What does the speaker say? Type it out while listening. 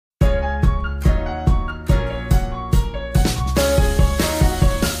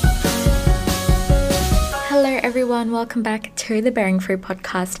everyone, welcome back to the Bearing Fruit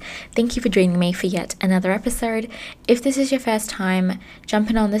podcast. Thank you for joining me for yet another episode. If this is your first time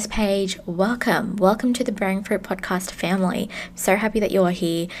jumping on this page, welcome to the Bearing Fruit podcast family. So happy that you are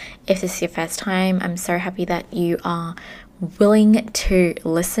here. If this is your first time, I'm so happy that you are willing to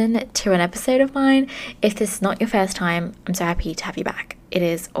listen to an episode of mine. If this is not your first time, I'm so happy to have you back. It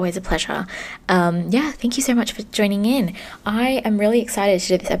is always a pleasure. Thank you so much for joining in. I am really excited to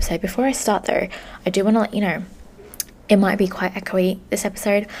do this episode. Before I start though, I do want to let you know it might be quite echoey this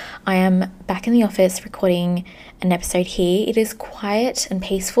episode. I am back in the office recording an episode here. It is quiet and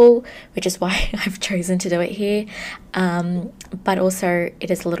peaceful, which is why I've chosen to do it here. But also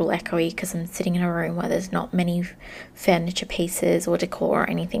it is a little echoey because I'm sitting in a room where there's not many furniture pieces or decor or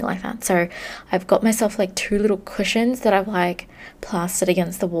anything like that. So I've got myself like two little cushions that I've like plastered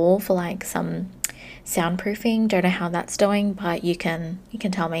against the wall for like some soundproofing. Don't know how that's doing, but you can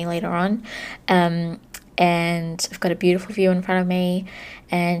tell me later on. And I've got a beautiful view in front of me,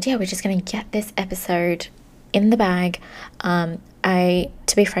 and yeah, we're just gonna get this episode in the bag. To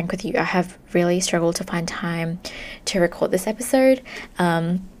be frank with you, I have really struggled to find time to record this episode.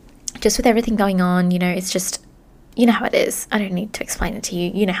 Just with everything going on, it's just, you know how it is. I don't need to explain it to you.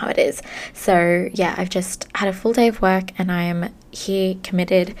 You know how it is. So yeah, I've just had a full day of work and I am here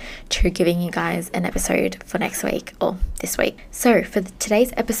committed to giving you guys an episode for next week or this week. So for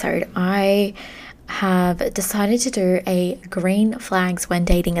today's episode, I have decided to do a green flags when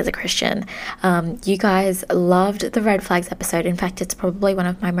dating as a Christian. You guys loved the red flags episode. In fact, it's probably one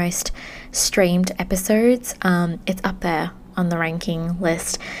of my most streamed episodes. It's up there on the ranking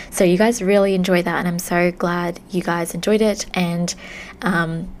list. So you guys really enjoyed that, and I'm so glad you guys enjoyed it. And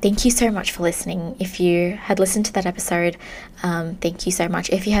thank you so much for listening. If you had listened to that episode, thank you so much.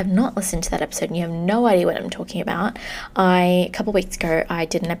 If you have not listened to that episode and you have no idea what I'm talking about, a couple weeks ago I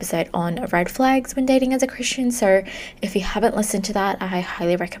did an episode on red flags when dating as a Christian. So if you haven't listened to that, I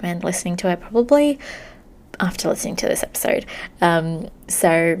highly recommend listening to it, probably after listening to this episode.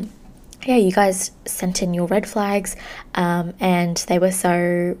 Yeah, you guys sent in your red flags, and they were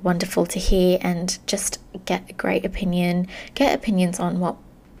so wonderful to hear and just get opinions on what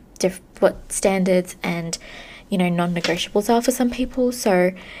standards and non-negotiables are for some people. So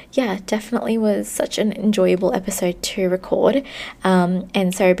yeah, definitely was such an enjoyable episode to record,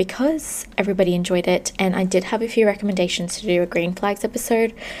 and so because everybody enjoyed it, and I did have a few recommendations to do a green flags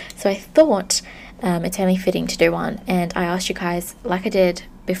episode, so I thought it's only fitting to do one. And I asked you guys, like I did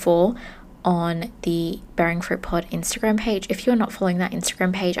before, on the Bearing Fruit Pod Instagram page. If you're not following that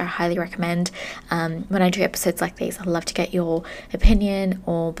Instagram page, I highly recommend. When I do episodes like these, I'd love to get your opinion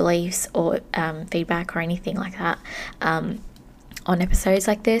or beliefs or feedback or anything like that on episodes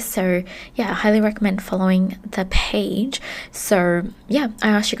like this. So yeah, I highly recommend following the page. So yeah, I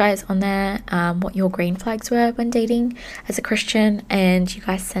asked you guys on there what your green flags were when dating as a Christian, and you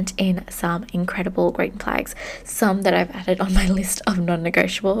guys sent in some incredible green flags, some that I've added on my list of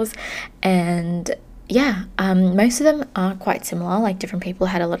non-negotiables. And yeah, most of them are quite similar. Like, different people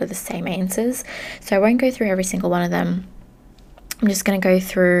had a lot of the same answers, so I won't go through every single one of them. I'm just going to go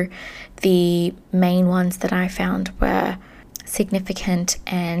through the main ones that I found were significant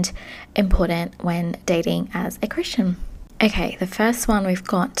and important when dating as a Christian. Okay, the first one we've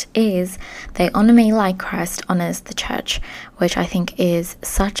got is they honor me like Christ honors the church, which I think is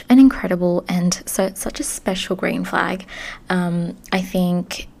such an incredible and such a special green flag. I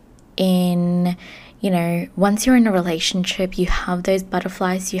think once you're in a relationship, you have those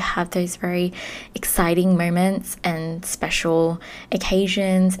butterflies, you have those very exciting moments and special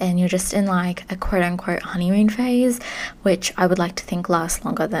occasions, and you're just in like a quote unquote honeymoon phase, which I would like to think lasts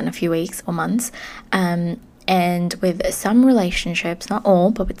longer than a few weeks or months. And with some relationships, not all,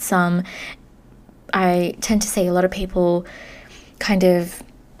 but with some, I tend to see a lot of people kind of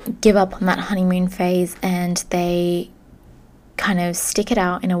give up on that honeymoon phase, and they kind of stick it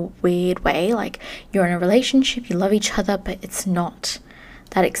out in a weird way. Like, you're in a relationship, you love each other, but it's not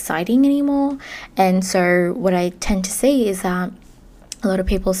that exciting anymore. And so what I tend to see is that a lot of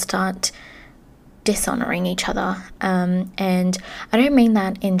people start dishonoring each other, and I don't mean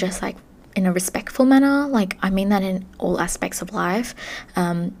that in just like in a respectful manner. Like, I mean that in all aspects of life.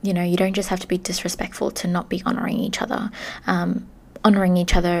 You don't just have to be disrespectful to not be honoring each other. Honoring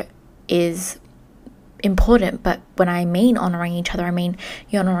each other is important, but when I mean honoring each other, I mean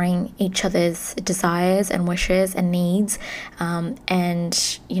you're honoring each other's desires and wishes and needs,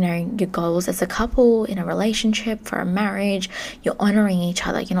 and your goals as a couple, in a relationship, for a marriage. You're honoring each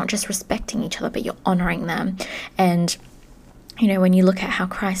other. You're not just respecting each other, but you're honoring them. And when you look at how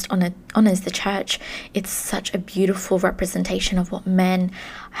Christ honors the church, it's such a beautiful representation of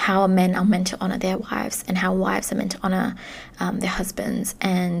how men are meant to honor their wives and how wives are meant to honor their husbands.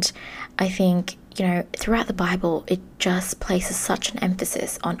 And I think, throughout the Bible, it just places such an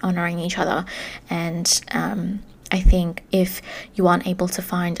emphasis on honoring each other. And I think if you aren't able to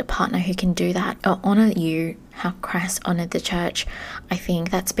find a partner who can do that or honor you how Christ honored the church, I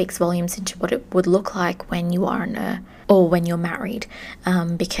think that speaks volumes into what it would look like when you are when you're married.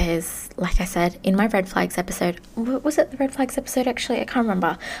 Because, like I said in my red flags episode, was it the red flags episode actually? I can't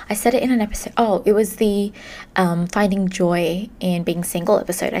remember. I said it in an episode. Oh, it was the finding joy in being single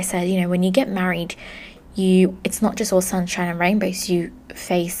episode. I said, when you get married, it's not just all sunshine and rainbows. You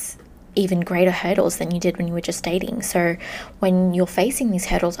face even greater hurdles than you did when you were just dating. So when you're facing these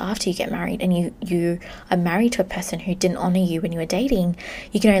hurdles after you get married, and you are married to a person who didn't honor you when you were dating,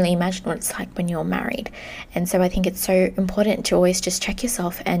 you can only imagine what it's like when you're married. And so I think it's so important to always just check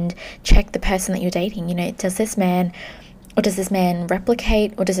yourself and check the person that you're dating. Does this man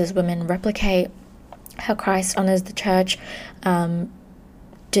replicate, or does this woman replicate how Christ honors the church?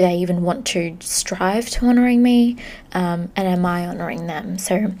 Do they even want to strive to honoring me? And am I honoring them?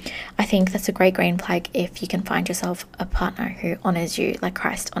 So I think that's a great green flag if you can find yourself a partner who honors you like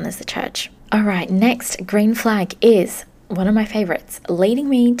Christ honors the church. All right, next green flag is one of my favorites, leading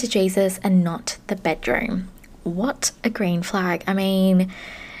me to Jesus and not the bedroom. What a green flag. I mean,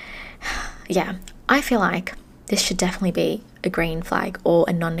 yeah, I feel like this should definitely be a green flag or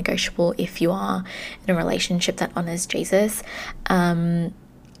a non-negotiable if you are in a relationship that honors Jesus.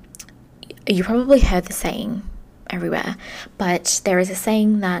 You probably heard the saying everywhere, but there is a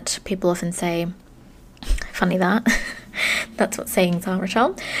saying that people often say, funny that, that's what sayings are,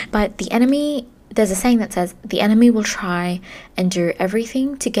 Rochelle, but there's a saying that says, the enemy will try and do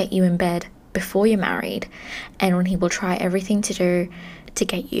everything to get you in bed before you're married, and when he will try everything to do to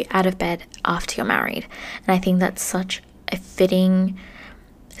get you out of bed after you're married. And I think that's such a fitting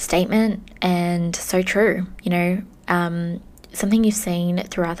statement and so true, something you've seen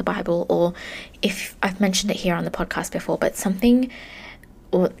throughout the Bible, or if I've mentioned it here on the podcast before, but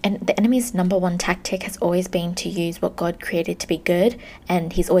and the enemy's number one tactic has always been to use what God created to be good,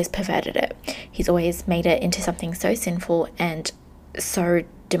 and he's always perverted it. He's always made it into something so sinful and so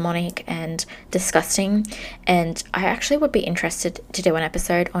demonic and disgusting. And I actually would be interested to do an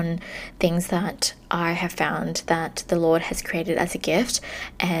episode on things that I have found that the Lord has created as a gift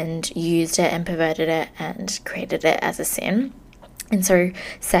and used it and perverted it and created it as a sin. And so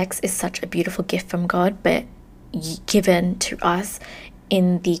sex is such a beautiful gift from God, but given to us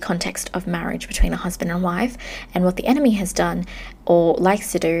in the context of marriage between a husband and wife. And what the enemy has done or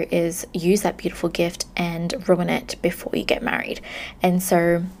likes to do is use that beautiful gift and ruin it before you get married. And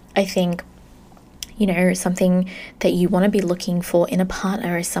so I think, something that you want to be looking for in a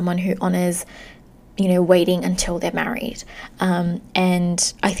partner is someone who honors, waiting until they're married.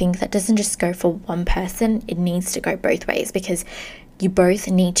 And I think that doesn't just go for one person, it needs to go both ways, because you both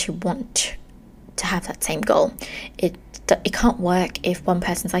need to want to have that same goal. It can't work if one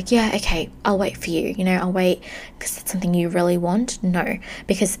person's like, yeah, okay, I'll wait for you, I'll wait because it's something you really want. No,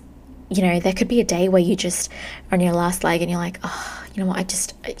 because there could be a day where you just are on your last leg and you're like, oh, you know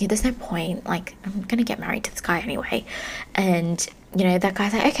what, there's no point, like, I'm gonna get married to this guy anyway. And that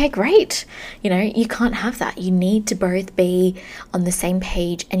guy's like, okay, great. You can't have that. You need to both be on the same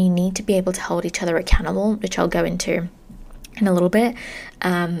page, and you need to be able to hold each other accountable, which I'll go into in a little bit.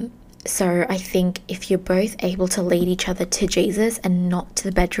 So I think if you're both able to lead each other to Jesus and not to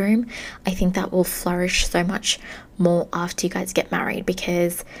the bedroom, I think that will flourish so much more after you guys get married,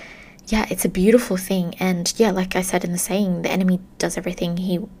 because it's a beautiful thing. And like I said in the saying, the enemy does everything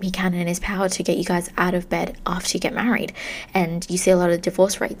he can in his power to get you guys out of bed after you get married. And you see a lot of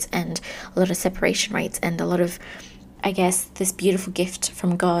divorce rates and a lot of separation rates, and a lot of, I guess, this beautiful gift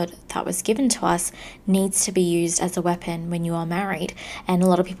from God that was given to us needs to be used as a weapon when you are married. And a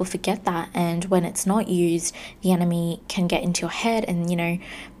lot of people forget that. And when it's not used, the enemy can get into your head and,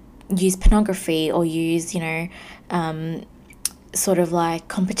 use pornography or use, sort of like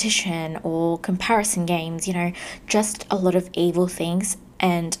competition or comparison games, just a lot of evil things.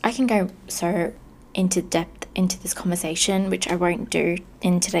 And I can go so into depth into this conversation, which I won't do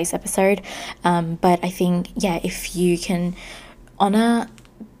in today's episode. But I think, if you can honor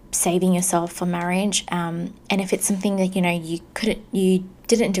saving yourself for marriage, and if it's something that, you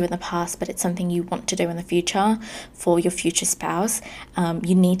didn't do in the past, but it's something you want to do in the future for your future spouse,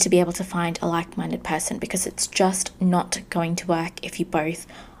 you need to be able to find a like-minded person, because it's just not going to work if you both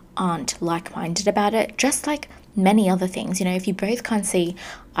aren't like-minded about it. Just like many other things, if you both can't see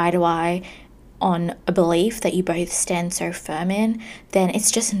eye to eye on a belief that you both stand so firm in, then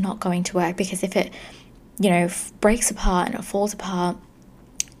it's just not going to work. Because if it, breaks apart and it falls apart,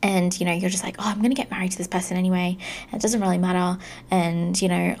 and, you're just like, oh, I'm going to get married to this person anyway, and it doesn't really matter, and,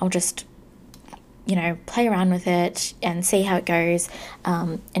 I'll just, play around with it and see how it goes.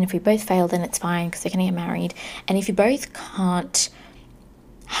 And if we both fail, then it's fine because they're going to get married. And if you both can't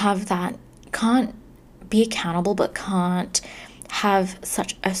be accountable, but can't have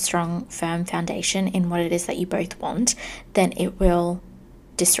such a strong, firm foundation in what it is that you both want, then it will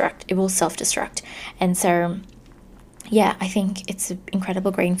self-destruct. And so, yeah, I think it's an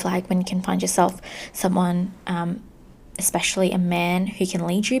incredible green flag when you can find yourself someone, especially a man, who can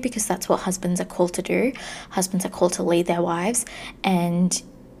lead you, because that's what husbands are called to do. Husbands are called to lead their wives. And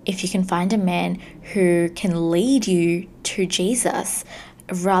if you can find a man who can lead you to Jesus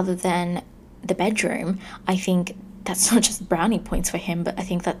rather than the bedroom, I think that's not just brownie points for him, but I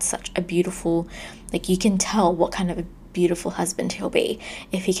think that's such a beautiful, you can tell what kind of a beautiful husband he'll be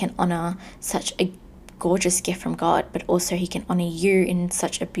if he can honor such a gorgeous gift from God, but also he can honor you in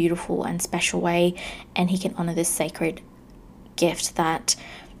such a beautiful and special way, and he can honor this sacred gift that,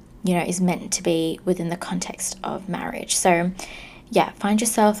 is meant to be within the context of marriage. So yeah, find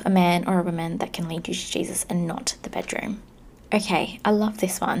yourself a man or a woman that can lead you to Jesus and not the bedroom. Okay, I love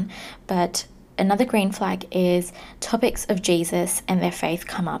this one, but another green flag is topics of Jesus and their faith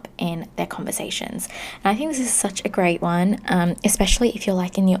come up in their conversations. And I think this is such a great one, especially if you're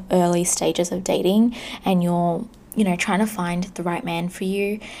in your early stages of dating and you're, trying to find the right man for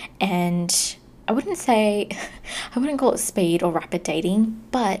you. And I wouldn't call it speed or rapid dating,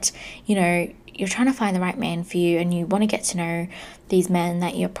 but, you're trying to find the right man for you, and you want to get to know these men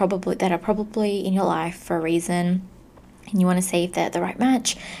that are probably in your life for a reason. And you want to see if they're the right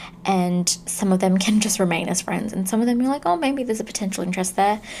match, and some of them can just remain as friends, and some of them you're like, oh, maybe there's a potential interest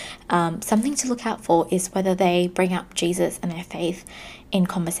there. Something to look out for is whether they bring up Jesus and their faith in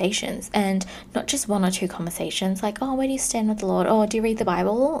conversations, and not just one or two conversations, oh, where do you stand with the Lord? Oh, do you read the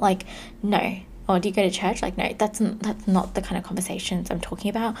Bible? No. Or do you go to church? No, that's not the kind of conversations I'm talking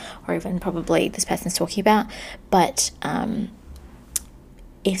about, or even probably this person's talking about. But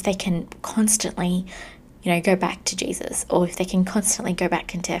if they can constantly go back to Jesus, or if they can constantly go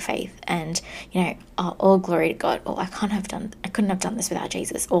back into their faith and, oh, all glory to God, or I couldn't have done this without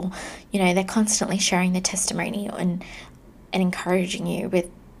Jesus, or, they're constantly sharing their testimony and encouraging you with,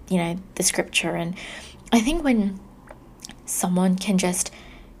 the scripture. And I think when someone can just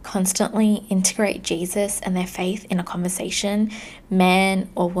constantly integrate Jesus and their faith in a conversation, man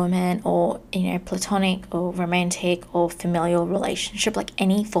or woman, or platonic or romantic or familial relationship,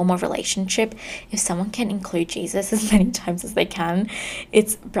 any form of relationship, if someone can include Jesus as many times as they can,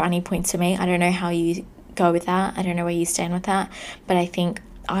 it's brownie points to me. I don't know how you go with that. I don't know where you stand with that, but I think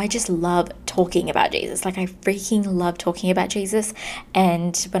I just love talking about Jesus. I freaking love talking about Jesus.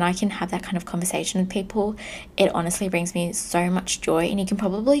 And when I can have that kind of conversation with people, it honestly brings me so much joy. And you can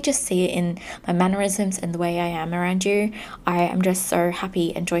probably just see it in my mannerisms and the way I am around you. I am just so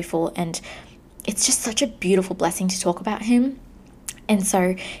happy and joyful. And it's just such a beautiful blessing to talk about him. And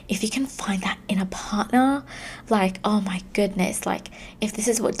so if you can find that in a partner, oh my goodness, if this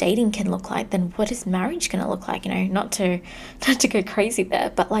is what dating can look like, then what is marriage going to look like? Not to go crazy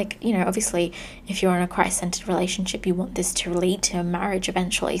there, but obviously if you're in a Christ-centered relationship, you want this to lead to a marriage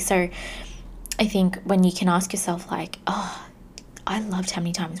eventually. So I think when you can ask yourself oh, I loved how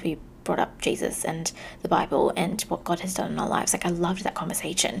many times we brought up Jesus and the Bible and what God has done in our lives. I loved that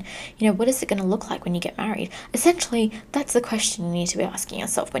conversation. What is it going to look like when you get married? Essentially, that's the question you need to be asking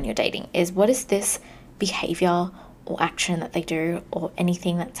yourself when you're dating, is what is this behavior or action that they do, or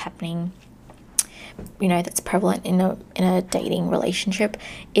anything that's happening, that's prevalent in a dating relationship?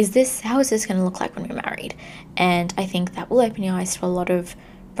 How is this going to look like when we're married? And I think that will open your eyes to a lot of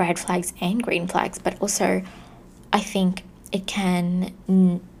red flags and green flags, but also I think it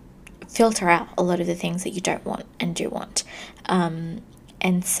can filter out a lot of the things that you don't want and do want.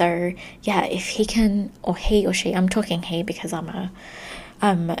 And so, yeah, if he can, or he or she, I'm talking he because I'm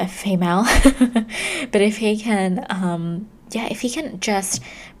a female, but if he can, if he can just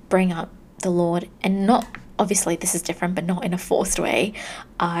bring up the Lord, and not, obviously this is different, but not in a forced way.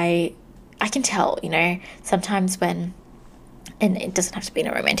 I can tell, sometimes when, and it doesn't have to be in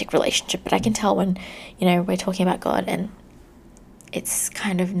a romantic relationship, but I can tell when, we're talking about God and it's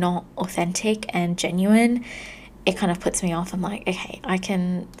kind of not authentic and genuine, it kind of puts me off. I'm like, okay, I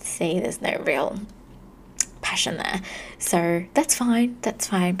can see there's no real passion there. So that's fine,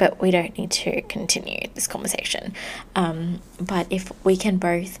 but we don't need to continue this conversation. But if we can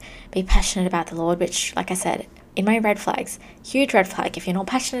both be passionate about the Lord, which, like I said, in my red flags, huge red flag. If you're not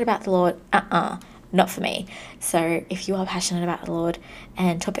passionate about the Lord, not for me. So if you are passionate about the Lord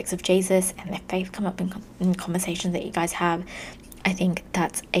and topics of Jesus and their faith come up in conversations that you guys have, I think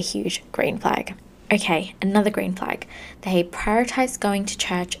that's a huge green flag. Okay, another green flag. They prioritize going to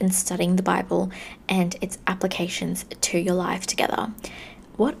church and studying the Bible and its applications to your life together.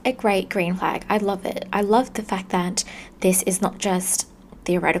 What a great green flag. I love it. I love the fact that this is not just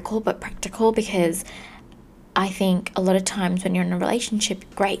theoretical but practical, because I think a lot of times when you're in a relationship,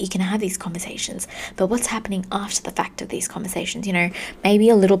 great, you can have these conversations, but what's happening after the fact of these conversations? Maybe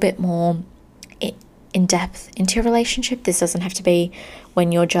a little bit more in depth into your relationship. This doesn't have to be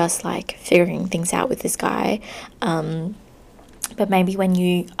when you're just like figuring things out with this guy, but maybe when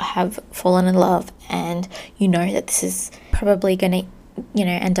you have fallen in love and you know that this is probably going to,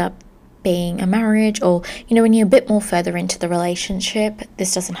 end up being a marriage, or, when you're a bit more further into the relationship.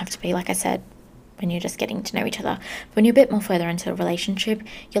 This doesn't have to be, like I said, when you're just getting to know each other. But when you're a bit more further into a relationship,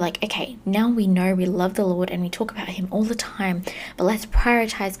 you're like, okay, now we know we love the Lord and we talk about him all the time, but let's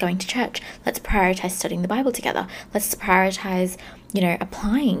prioritize going to church. Let's prioritize studying the Bible together. Let's prioritize,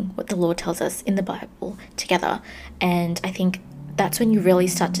 applying what the Lord tells us in the Bible together. And I think that's when you really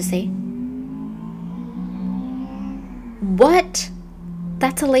start to see, what?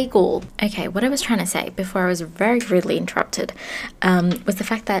 That's illegal. Okay, what I was trying to say before I was very rudely interrupted was the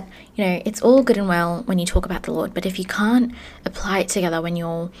fact that, it's all good and well when you talk about the Lord, but if you can't apply it together when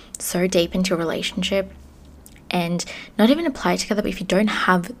you're so deep into a relationship, and not even apply it together, but if you don't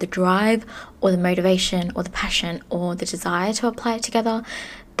have the drive or the motivation or the passion or the desire to apply it together,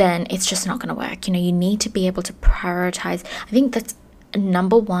 then it's just not going to work. You need to be able to prioritize. I think that's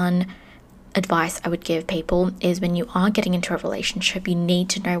number one advice I would give people is when you are getting into a relationship, you need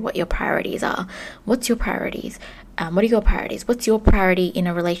to know what your priorities are. What's your priorities? What are your priorities? What's your priority in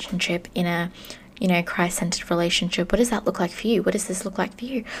a relationship, in a Christ-centered relationship? What does that look like for you? What does this look like for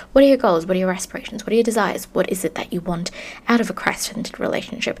you? What are your goals? What are your aspirations? What are your desires? What is it that you want out of a Christ-centered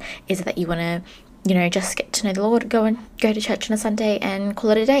relationship? Is it that you want to just get to know the Lord, go to church on a Sunday and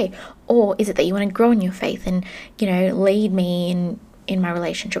call it a day? Or is it that you want to grow in your faith and lead me in my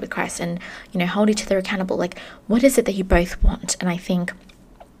relationship with Christ and hold each other accountable? Like, what is it that you both want? And I think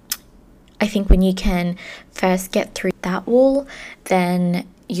when you can first get through that wall, then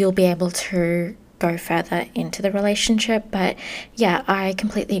you'll be able to go further into the relationship. But yeah, I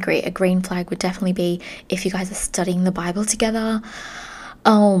completely agree. A green flag would definitely be if you guys are studying the Bible together.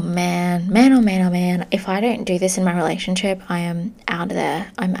 Oh man, oh man. If I don't do this in my relationship, I am out of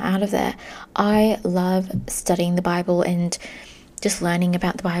there. I'm out of there. I love studying the Bible and just learning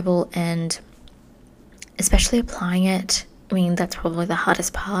about the Bible, and especially applying it. I mean, that's probably the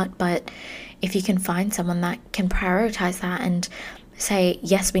hardest part, but if you can find someone that can prioritize that and say,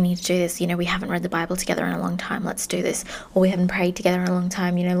 yes, we need to do this, we haven't read the Bible together in a long time, let's do this. Or we haven't prayed together in a long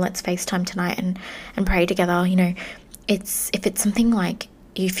time, let's FaceTime tonight and pray together. If it's something like,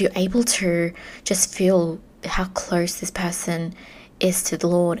 if you're able to just feel how close this person is to the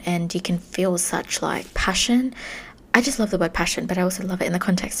Lord, and you can feel such like passion. I just love the word passion, but I also love it in the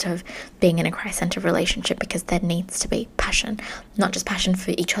context of being in a Christ-centered relationship, because there needs to be passion, not just passion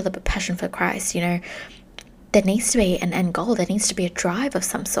for each other, but passion for Christ. There needs to be an end goal. There needs to be a drive of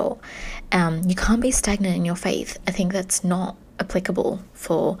some sort. You can't be stagnant in your faith. I think that's not applicable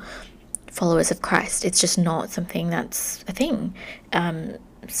for followers of Christ. It's just not something that's a thing.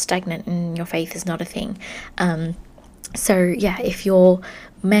 Stagnant in your faith is not a thing. So yeah, if your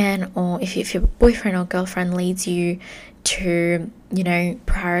man or if your boyfriend or girlfriend leads you to,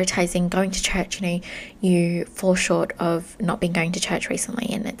 prioritizing going to church, you fall short of not being going to church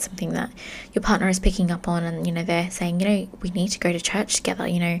recently, and it's something that your partner is picking up on, and, they're saying, we need to go to church together.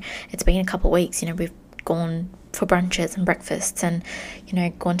 It's been a couple of weeks, we've gone for brunches and breakfasts and,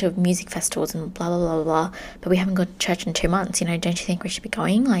 gone to music festivals and blah, blah, blah, blah, but we haven't gone to church in 2 months. Don't you think we should be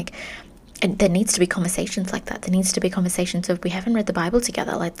going? Like, and there needs to be conversations like that. There needs to be conversations of, we haven't read the Bible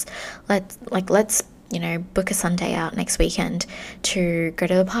together. Let's book a Sunday out next weekend to go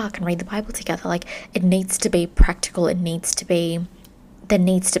to the park and read the Bible together. Like, it needs to be practical. There needs to be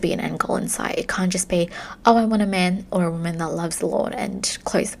an end goal in sight. It can't just be, oh, I want a man or a woman that loves the Lord, and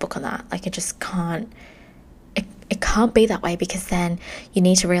close the book on that. Like, it just can't. It can't be that way, because then you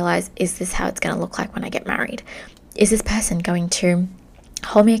need to realize, is this how it's going to look like when I get married? Is this person going to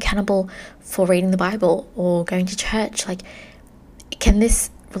hold me accountable for reading the Bible or going to church? Like, can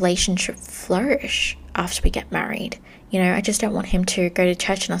this relationship flourish after we get married? I just don't want him to go to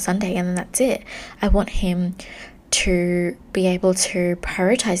church on a Sunday and then that's it. I want him to be able to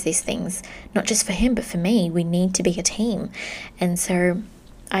prioritize these things, not just for him, but for me. We need to be a team. And so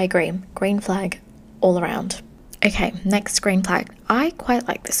I agree. Green flag all around. Okay, next green flag. I quite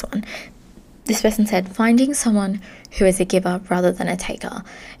like this one. This person said, finding someone who is a giver rather than a taker.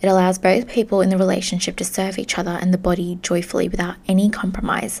 It allows both people in the relationship to serve each other and the body joyfully without any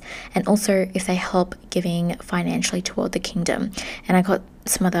compromise. And also if they help giving financially toward the kingdom. And I got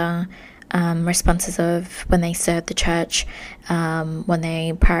some other responses of when they serve the church, when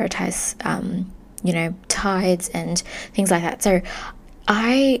they prioritize, tithes and things like that. So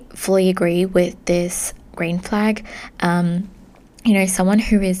I fully agree with this green flag. Someone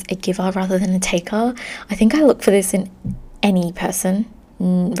who is a giver rather than a taker. I think I look for this in any person,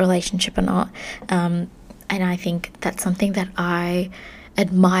 relationship or not. And I think that's something that I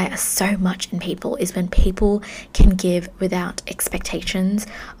admire so much in people, is when people can give without expectations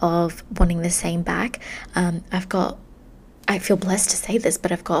of wanting the same back. I feel blessed to say this,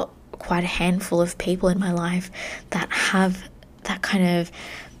 but I've got quite a handful of people in my life that have that kind of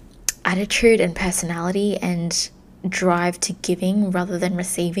attitude and personality and drive to giving rather than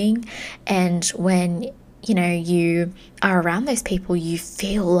receiving. And when you are around those people, you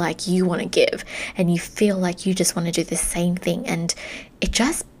feel like you want to give and you feel like you just want to do the same thing, and it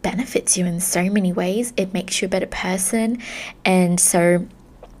just benefits you in so many ways. It makes you a better person. And so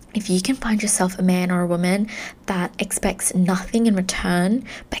if you can find yourself a man or a woman that expects nothing in return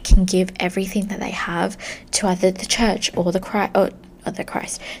but can give everything that they have to either the church or to the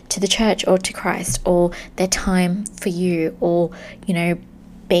church or to Christ, or their time for you, or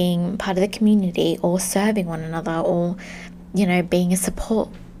being part of the community, or serving one another, or being a support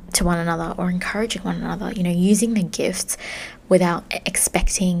to one another, or encouraging one another, using their gifts without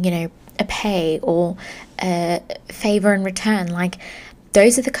expecting a pay or a favor in return. Like,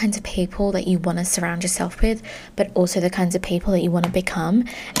 those are the kinds of people that you want to surround yourself with, but also the kinds of people that you want to become.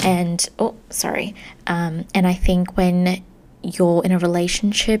 And I think when you're in a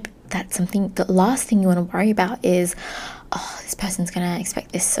relationship, that's something, the last thing you want to worry about is, this person's going to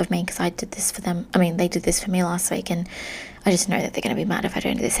expect this of me because I did this for them. I mean, they did this for me last week, and I just know that they're going to be mad if I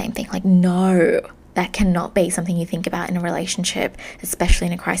don't do the same thing. Like, no, that cannot be something you think about in a relationship, especially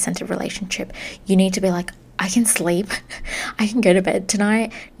in a Christ-centered relationship. You need to be like, I can sleep, I can go to bed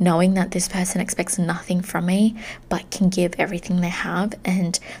tonight knowing that this person expects nothing from me but can give everything they have.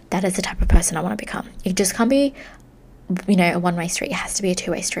 And that is the type of person I want to become. It just can't be a one-way street. It has to be a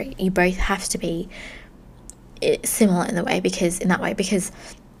two-way street. You both have to be similar in that way, because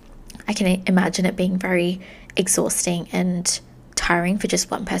I can imagine it being very exhausting and tiring for just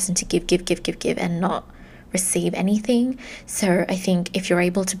one person to give and not receive anything. So I think if you're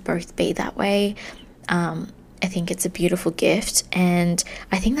able to both be that way, I think it's a beautiful gift. And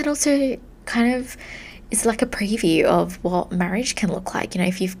I think that also kind of is like a preview of what marriage can look like.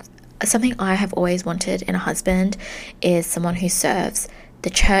 Something I have always wanted in a husband is someone who serves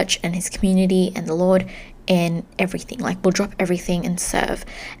the church and his community and the Lord in everything. Like, we'll drop everything and serve.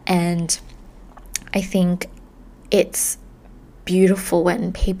 And I think it's beautiful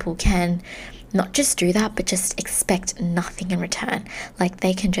when people can not just do that, but just expect nothing in return. Like,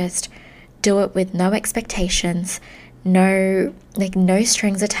 they can just do it with no expectations, no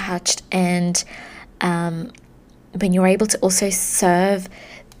strings attached. And when you're able to also serve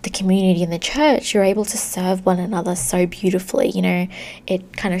the community and the church, you're able to serve one another so beautifully.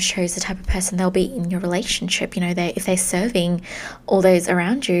 It kind of shows the type of person they'll be in your relationship. If they're serving all those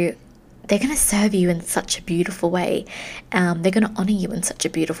around you, they're going to serve you in such a beautiful way. They're going to honor you in such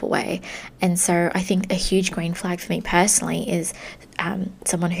a beautiful way. And so I think a huge green flag for me personally is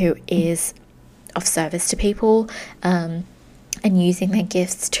someone who is of service to people, and using their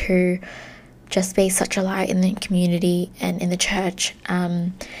gifts to just be such a light in the community and in the church.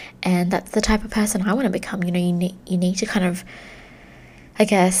 And that's the type of person I want to become. You need to kind of, I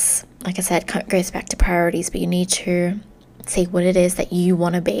guess, like I said, it goes back to priorities, but you need to see what it is that you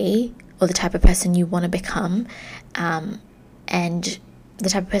want to be, or the type of person you want to become, and the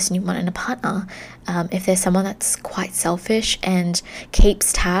type of person you want in a partner. If there's someone that's quite selfish and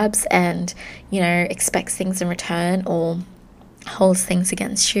keeps tabs and, expects things in return, or holds things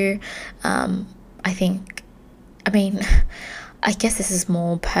against you, I guess this is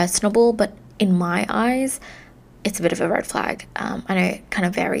more personable, but in my eyes, it's a bit of a red flag. I know it kind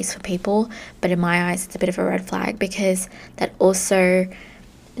of varies for people, but in my eyes, it's a bit of a red flag, because that also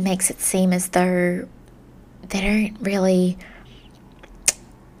makes it seem as though they don't really,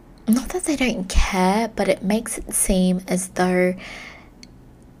 not that they don't care, but it makes it seem as though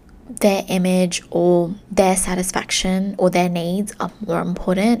their image or their satisfaction or their needs are more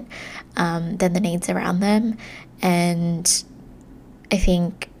important than the needs around them. And I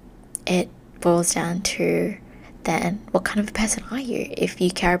think it boils down to then what kind of a person are you if you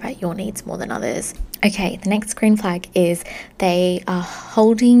care about your needs more than others? Okay, the next green flag is they are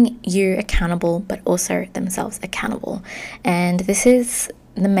holding you accountable, but also themselves accountable. And this is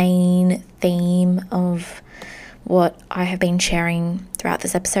the main theme of what I have been sharing throughout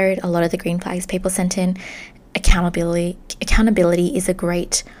this episode. A lot of the green flags people sent in, accountability is a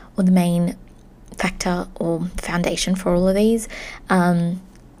great, or the main factor or foundation for all of these. And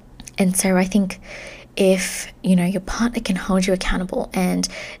so I think if, your partner can hold you accountable, and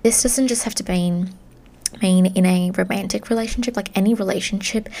this doesn't just have to mean in a romantic relationship, like any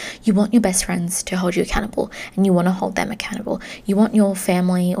relationship, you want your best friends to hold you accountable and you want to hold them accountable. You want your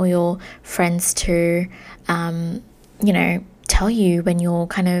family or your friends to, tell you when you're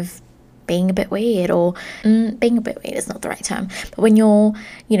kind of being a bit weird, or being a bit weird is not the right term, but when you're,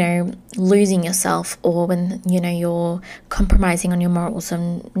 losing yourself, or when, you're compromising on your morals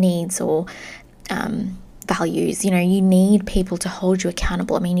and needs, or values. You need people to hold you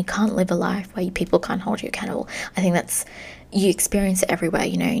accountable. I mean, you can't live a life where people can't hold you accountable. I think you experience it everywhere,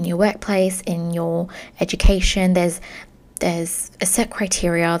 in your workplace, in your education. There's a set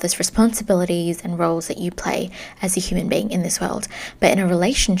criteria, there's responsibilities and roles that you play as a human being in this world. But in a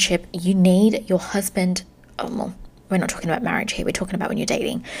relationship, you need your husband, we're not talking about marriage here, we're talking about when you're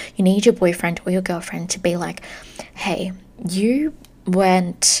dating. You need your boyfriend or your girlfriend to be like, hey, you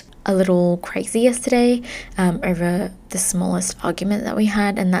went a little crazy yesterday over the smallest argument that we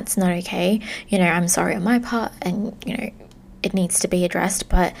had, and that's not okay. I'm sorry on my part, and it needs to be addressed,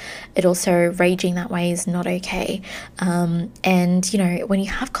 but it also, raging that way is not okay. And when you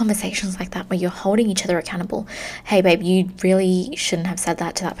have conversations like that where you're holding each other accountable, hey babe, you really shouldn't have said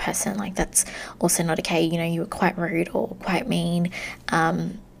that to that person, like that's also not okay, you were quite rude or quite mean.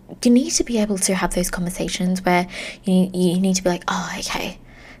 You need to be able to have those conversations where you need to be like, oh, okay,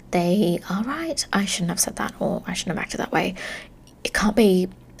 they are right, I shouldn't have said that, or I shouldn't have acted that way. It can't be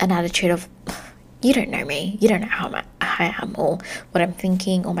an attitude of, you don't know me, you don't know how I am, or what I'm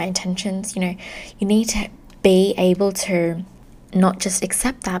thinking, or my intentions. You need to be able to not just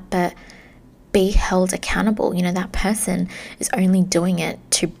accept that, but be held accountable. That person is only doing it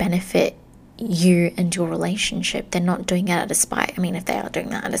to benefit you and your relationship. They're not doing it out of spite. I mean, if they are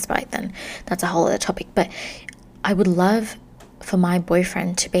doing that out of spite, then that's a whole other topic. But I would love for my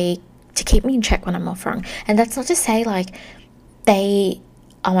boyfriend to keep me in check when I'm off wrong. And that's not to say like they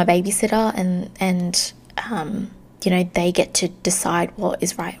are my babysitter and they get to decide what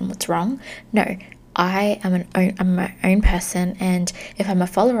is right and what's wrong. No, I'm my own person, and if I'm a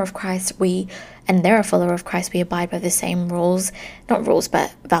follower of Christ, and they're a follower of Christ, we abide by the same not rules,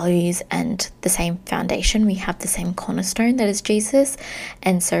 but values, and the same foundation. We have the same cornerstone, that is Jesus.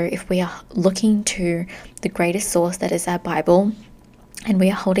 And so if we are looking to the greatest source, that is our Bible, and we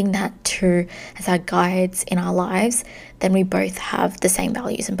are holding that as our guides in our lives, then we both have the same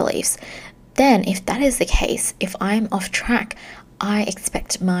values and beliefs. Then if that is the case, if I'm off track, I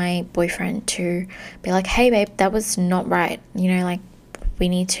expect my boyfriend to be like, hey babe, that was not right. We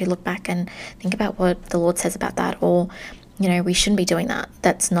need to look back and think about what the Lord says about that, or we shouldn't be doing that.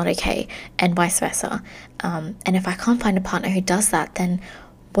 That's not okay, and vice versa. And if I can't find a partner who does that, then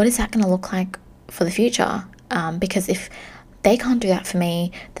what is that going to look like for the future? Because if they can't do that for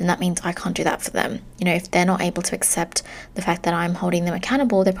me, then that means I can't do that for them. If they're not able to accept the fact that I'm holding them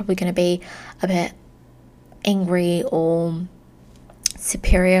accountable, they're probably going to be a bit angry or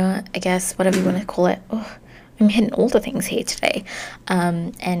superior, I guess, whatever you want to call it. Oh, I'm hitting all the things here today.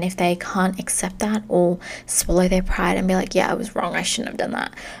 And if they can't accept that, or swallow their pride and be like, yeah, I was wrong, I shouldn't have done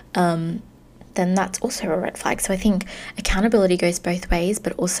that, then that's also a red flag. So I think accountability goes both ways,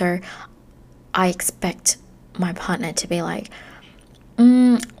 but also I expect my partner to be like,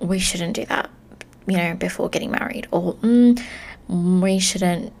 we shouldn't do that, before getting married, or we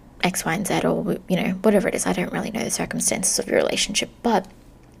shouldn't X, Y, and Z, or whatever it is. I don't really know the circumstances of your relationship, but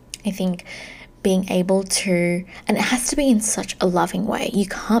I think being able to, and it has to be in such a loving way. You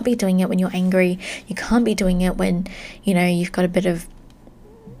can't be doing it when you're angry. You can't be doing it when you've got a bit of,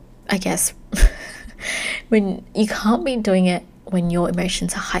 I guess, when you can't be doing it when your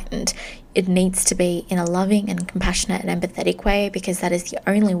emotions are heightened. It needs to be in a loving and compassionate and empathetic way, because that is the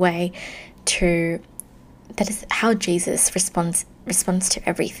only way that is how Jesus responds to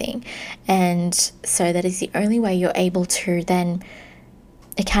everything. And so that is the only way you're able to then,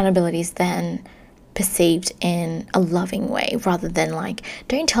 accountability is then perceived in a loving way, rather than like,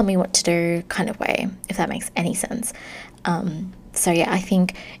 don't tell me what to do kind of way, if that makes any sense. So yeah, I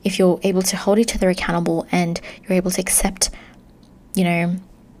think if you're able to hold each other accountable, and you're able to accept,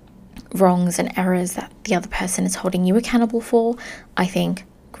 wrongs and errors that the other person is holding you accountable for, I think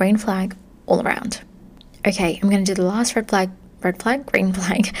green flag all around. Okay, I'm going to do the last red flag, green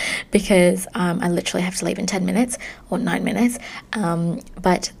flag, because I literally have to leave in 10 minutes or 9 minutes.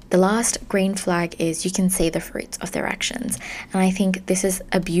 But the last green flag is you can see the fruits of their actions. And I think this is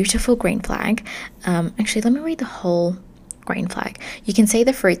a beautiful green flag. Actually, let me read the whole green flag. You can see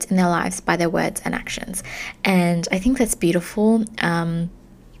the fruits in their lives by their words and actions. And I think that's beautiful.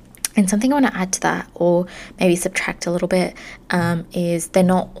 And something I want to add to that, or maybe subtract a little bit, is they're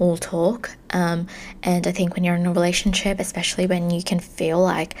not all talk. And I think when you're in a relationship, especially when you can feel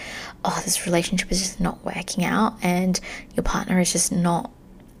like, oh, this relationship is just not working out and your partner is just not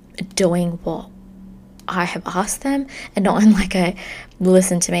doing what I have asked them, and not in like a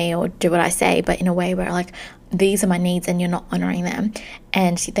listen to me or do what I say, but in a way where like, these are my needs and you're not honoring them.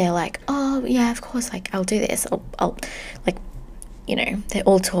 And they're like, oh yeah, of course, like I'll do this. I'll like, you know, they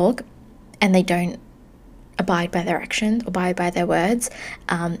all talk and they don't abide by their actions or abide by their words,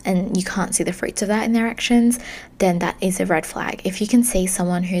 and you can't see the fruits of that in their actions, then that is a red flag. If you can see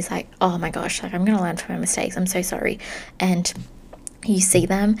someone who's like, oh my gosh, like I'm going to learn from my mistakes, I'm so sorry, and you see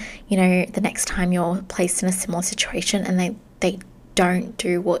them, you know, the next time you're placed in a similar situation and they don't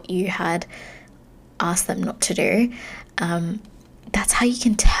do what you had asked them not to do, that's how you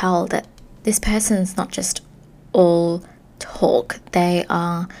can tell that this person's not just all talk. They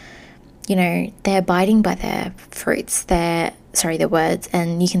are, you know, they're abiding by their fruits, their words,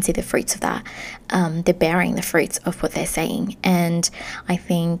 and you can see the fruits of that. They're bearing the fruits of what they're saying. And I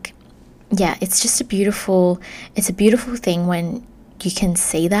think, yeah, it's just a beautiful thing when you can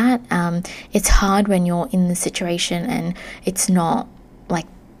see that. It's hard when you're in the situation and it's not like,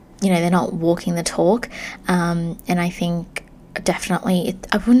 you know, they're not walking the talk. And I think definitely,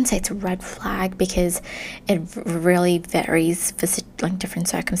 I wouldn't say it's a red flag because it really varies for like different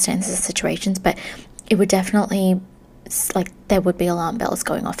circumstances, situations, but it would definitely, like, there would be alarm bells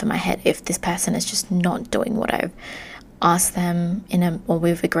going off in my head if this person is just not doing what I've asked them or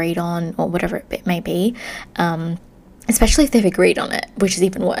we've agreed on, or whatever it may be. Especially if they've agreed on it, which is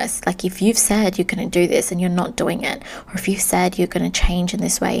even worse. Like if you've said you're going to do this and you're not doing it, or if you've said you're going to change in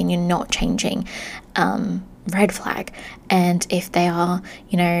this way and you're not changing, red flag. And if they are,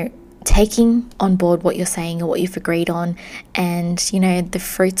 you know, taking on board what you're saying or what you've agreed on, and, you know, the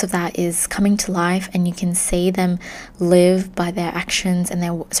fruits of that is coming to life and you can see them live by their actions and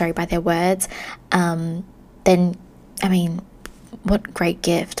by their words, then, I mean, what great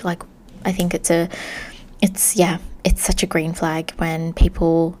gift. Like, I think it's such a green flag when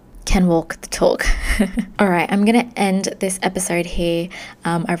people can walk the talk. All right, I'm going to end this episode here.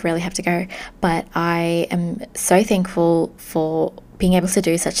 I really have to go, but I am so thankful for being able to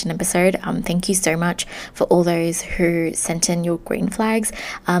do such an episode. Thank you so much for all those who sent in your green flags.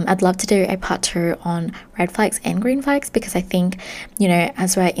 I'd love to do a part 2 on red flags and green flags, because I think, you know,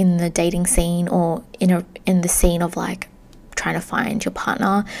 as we're in the dating scene or in the scene of like trying to find your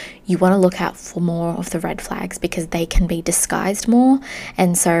partner, you want to look out for more of the red flags because they can be disguised more.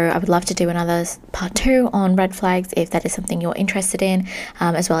 And so I would love to do another part 2 on red flags if that is something you're interested in,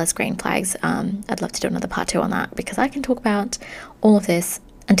 as well as green flags. I'd love to do another part 2 on that because I can talk about all of this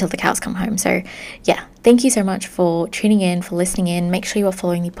until the cows come home. So yeah, thank you so much for tuning in, for listening in. Make sure you are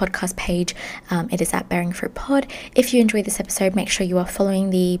following the podcast page. It is at Bearing Fruit Pod. If you enjoyed this episode, make sure you are following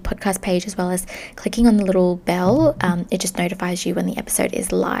the podcast page as well as clicking on the little bell. It just notifies you when the episode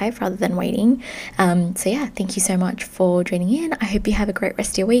is live rather than waiting. So yeah, thank you so much for joining in. I hope you have a great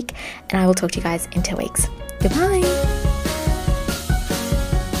rest of your week, and I will talk to you guys in 2 weeks. Goodbye.